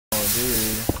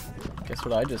dude. Guess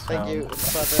what I just found? Thank you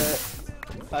for the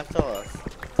 $5.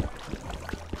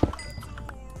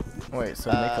 Wait,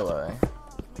 so Nikolai.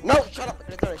 No, shut up!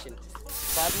 The donation.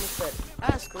 Biden said,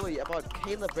 ask Louis about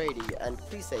Caleb Brady and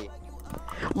please say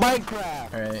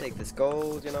Minecraft. Alright. Take this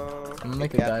gold, you know. I'm gonna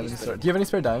make a diamond store. Do you have any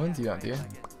spare diamonds? You don't, do you?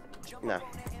 No.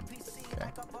 Okay.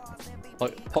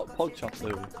 Like pog chop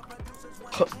Louis.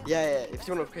 Yeah, if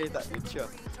you wanna create that, sure.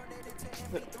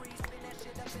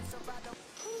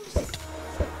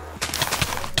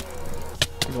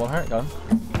 He's one heart, got him.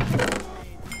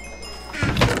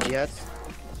 Jihad.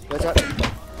 Watch out.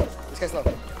 This guy's low.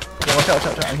 Yeah, watch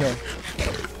out, I'm healing.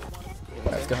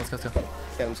 Alright, let's go.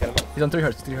 Get him. He's on 3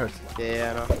 hearts,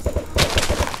 Yeah, I know.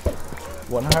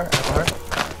 1 heart, half a heart.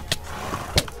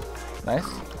 Nice.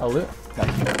 I'll loot.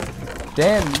 Nice.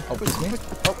 Damn! Oh, it's me.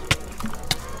 Oh.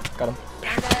 Got him.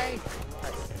 Nice.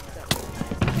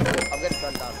 I'm getting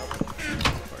run down.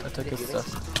 I took his stuff.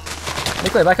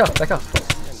 Nikolai, back up. I'm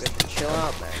good. Chill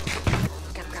out, man.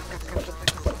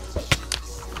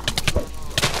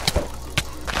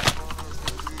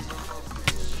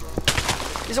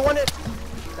 He's a one-hit.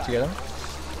 Did you get him?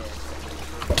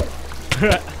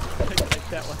 Take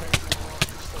that one.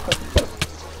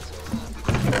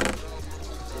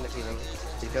 In the feeling.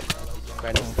 You good?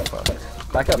 Brndy. Oh, fuck.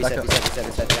 Back up. Reset, yeah.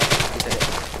 Reset it.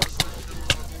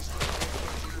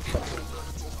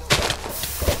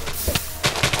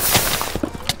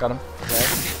 Got him.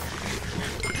 Nice.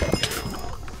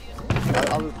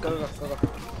 I'll go. That's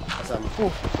go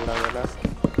down right now.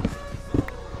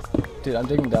 Dude, I'm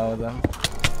digging down with them.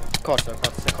 Caution.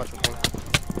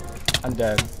 I'm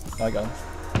dead. Oh, I got him.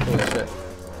 Holy shit.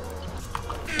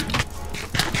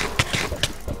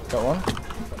 Got one.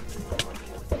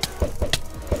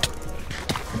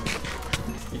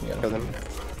 You can get Kill him. them.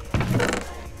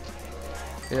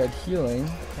 They had healing.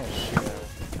 Oh shoot.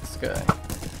 This guy.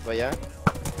 But yeah.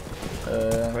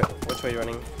 Which way are you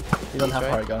running? You don't East, have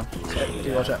right? hard gun.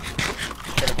 Dude, watch out.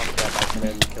 Get him off that back and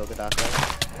then kill the last guy.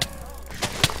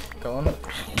 Got one.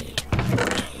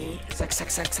 Suck.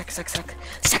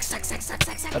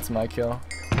 That's my kill.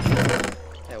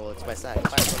 Yeah, well, it's my side. I'm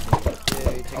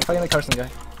fighting the Carson guy.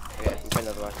 Okay, you find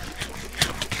another one.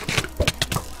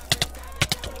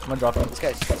 I'm gonna drop him. This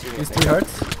guy's shooting. He's 3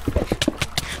 hearts.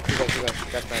 Keep going.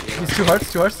 That's bad. He's 2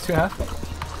 hearts, 2.5.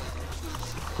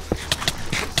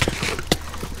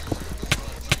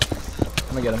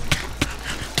 I'm gonna get him.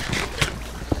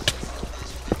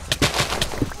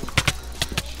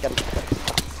 Get him.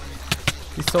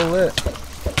 He's so lit.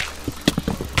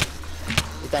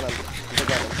 He's down him. He's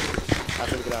down him.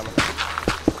 That's really good armor.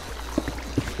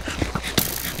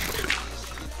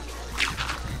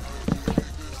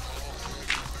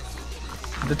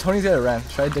 The Tony's got a ram.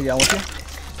 Should I dig down with you?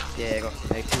 Yeah, go.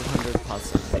 Make 200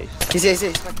 possibly. He's here.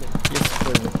 He's back there. He's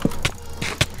good.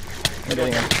 I'm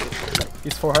getting him.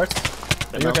 He's 4 hearts.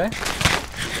 Are you okay?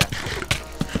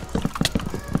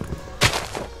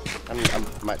 I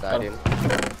might die, dude.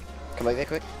 Come back there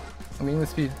quick. I'm getting the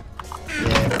speed.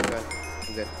 Yeah,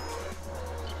 I'm good.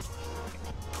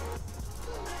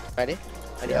 Ready?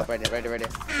 Ready up, ready.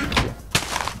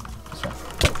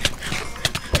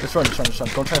 Just run.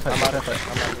 Don't try to fight. I'm not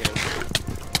healing.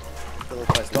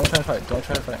 Don't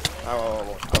try to fight.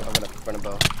 Oh, I'm gonna burn a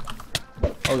bow.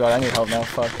 Oh god, I need help now.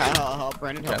 Fuck. Help,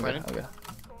 Brandon, help, Brandon. Okay.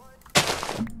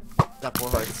 Got 4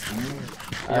 hearts.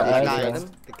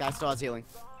 The guy still has healing.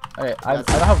 Okay, I don't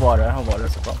have water.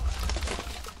 That's the problem.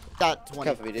 Got 20.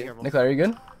 Come for me, dude. Careful. Nikolai, are you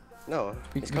good? No.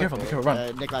 Be careful,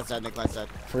 run. Nikolai's dead.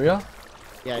 For real?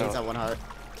 Yeah, No. he's at 1 heart.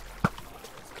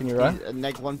 Can you run?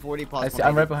 Neg 140 plus I see,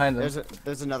 I'm right behind them.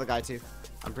 There's another guy too.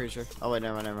 I'm pretty sure. Oh wait,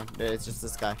 never mind. It's just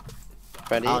this guy.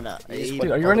 Brndy, Oh no.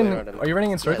 Dude, are you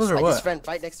running in circles or like what? his friend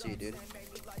right next to you, dude.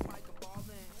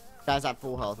 Guy's at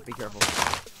full health. Be careful.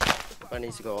 Brndy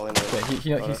needs to go all in. Okay,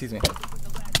 he sees me.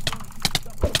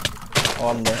 Oh,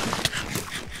 I'm there.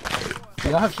 Do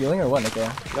you not have healing or what,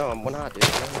 Nikolai? No, I'm 1 heart, dude.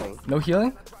 No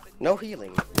healing? No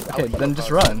healing. Okay, then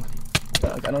just run.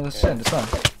 I know this shit, just run.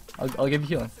 I'll give you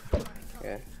healing.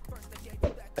 Okay.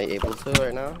 Are you able to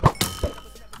right now?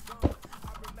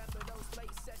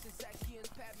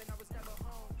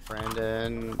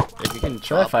 Brandon, if you can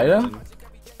Should I fight him?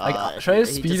 Like, try his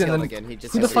he speed just and healed then. again. He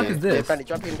just Who the healed fuck is again. this? Brndy,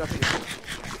 drop in.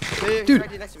 Dude,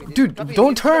 right next to me, dude, Drop in,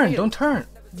 don't drop turn, in. don't turn.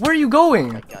 Where are you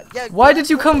going? God. Yeah, Why did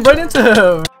you come right into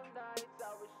him?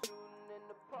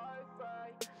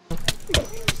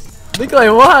 Nikolai,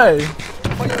 why?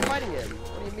 Why are you fighting him?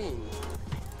 What do you mean?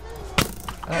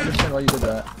 I don't understand why you did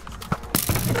that.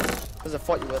 There's a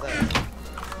fight you were there.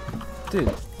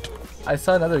 Dude, I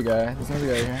saw another guy. There's another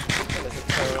guy here.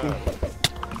 Turn around.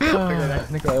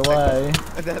 Nikolai, why?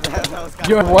 that was kind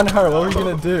You have 1 heart, what were you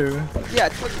gonna do? Yeah, I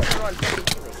told you to run, fucking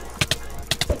kill me.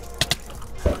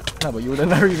 No, but you would have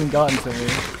never even gotten to me.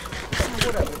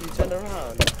 Whatever, you turned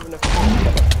around. Even if I'm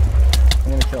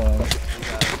gonna kill him.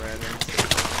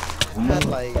 I had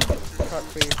like part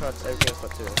 3, part everything else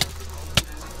part 2.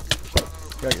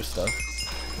 Grab your stuff.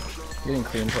 You're getting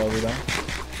clean probably though.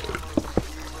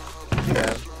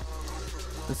 Yeah.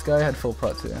 This guy had full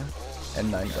prot too. And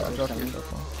 9 dodge.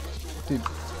 Dude,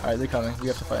 alright, they're coming. We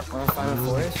have to fight. Want to find a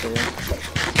forest or?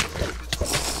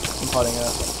 I'm potting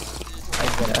up. I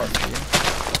just got a pot for you.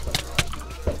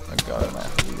 Oh god, I'm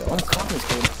after you Oh, guys. coffee's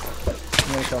good. I'm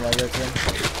gonna kill my guy too.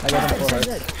 My guy's on 4 He's hearts.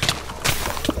 dead.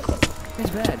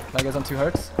 He's bad. My guy's on 2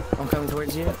 hearts. I'm coming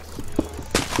towards you.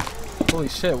 Holy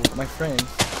shit, my frames.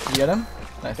 Did you get him?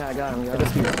 Nice. Yeah, I got him. Get this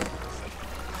speed.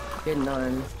 Get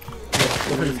none.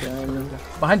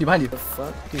 Behind you, behind you. The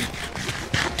fuck? Dude.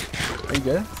 Are you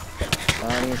good?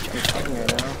 I'm talking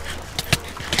right now.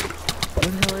 Who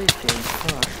the hell is she?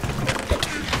 Fuck.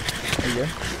 Are you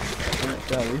good?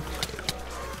 Yeah, leave.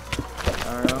 I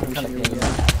don't know. We should be good.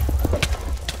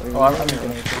 Oh, I'm gonna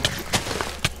it.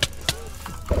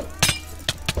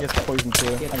 He has poison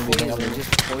too. Get I'm leaving. poison.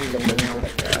 Just poison.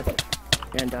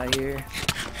 You're gonna die here.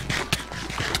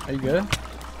 Are you good?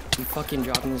 You fucking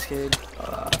dropping this kid.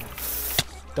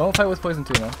 Don't fight with poison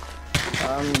too, man.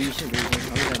 You should lose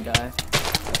him. I'm gonna die.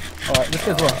 Alright, this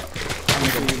guy's well. I'm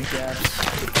gonna do gaps.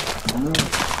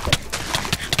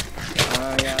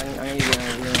 Yeah, I'm gonna go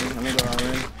healing. I'm gonna go all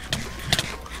in.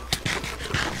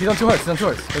 He's on 2 hearts, he's on 2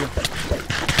 hearts. There you go.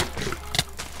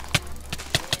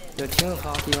 Yo, King of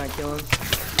Hockey might kill him.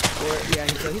 Or, yeah,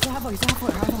 he's a half a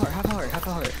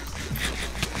heart.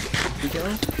 You kill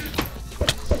him?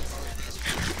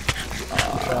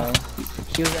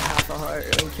 He was a half a heart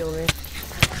and killed me.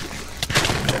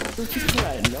 He just came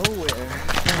out of nowhere.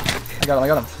 I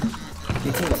got him.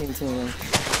 You team.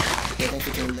 Yeah, thanks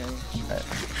for team, Brndy. Alright.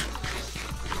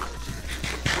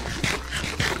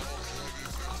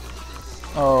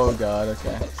 Oh god,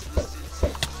 okay.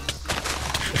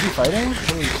 Is he fighting?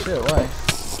 Holy shit, why?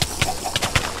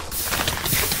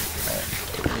 Alright.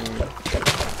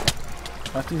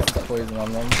 I have to use this poison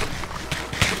on them.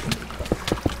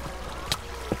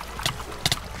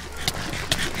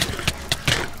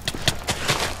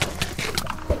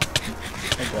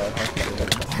 Oh god, how can I do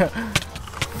that?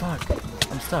 Fuck,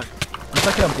 I'm stuck. I'm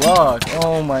stuck in a block.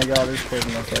 Oh my god, there's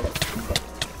poison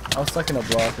myself. I was stuck in a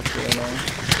block, it's really annoying.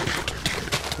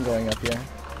 I'm going up here.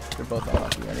 They're both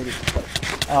unlucky. I need to...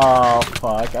 Oh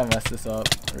fuck, I messed this up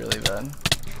really bad.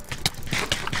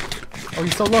 Oh,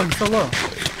 he's so low, He's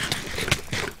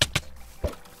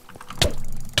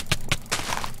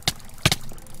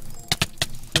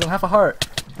on half a heart.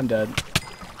 I'm dead.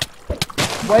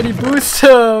 Why'd he boost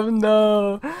him?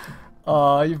 No!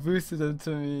 Aw, you boosted him to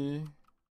me.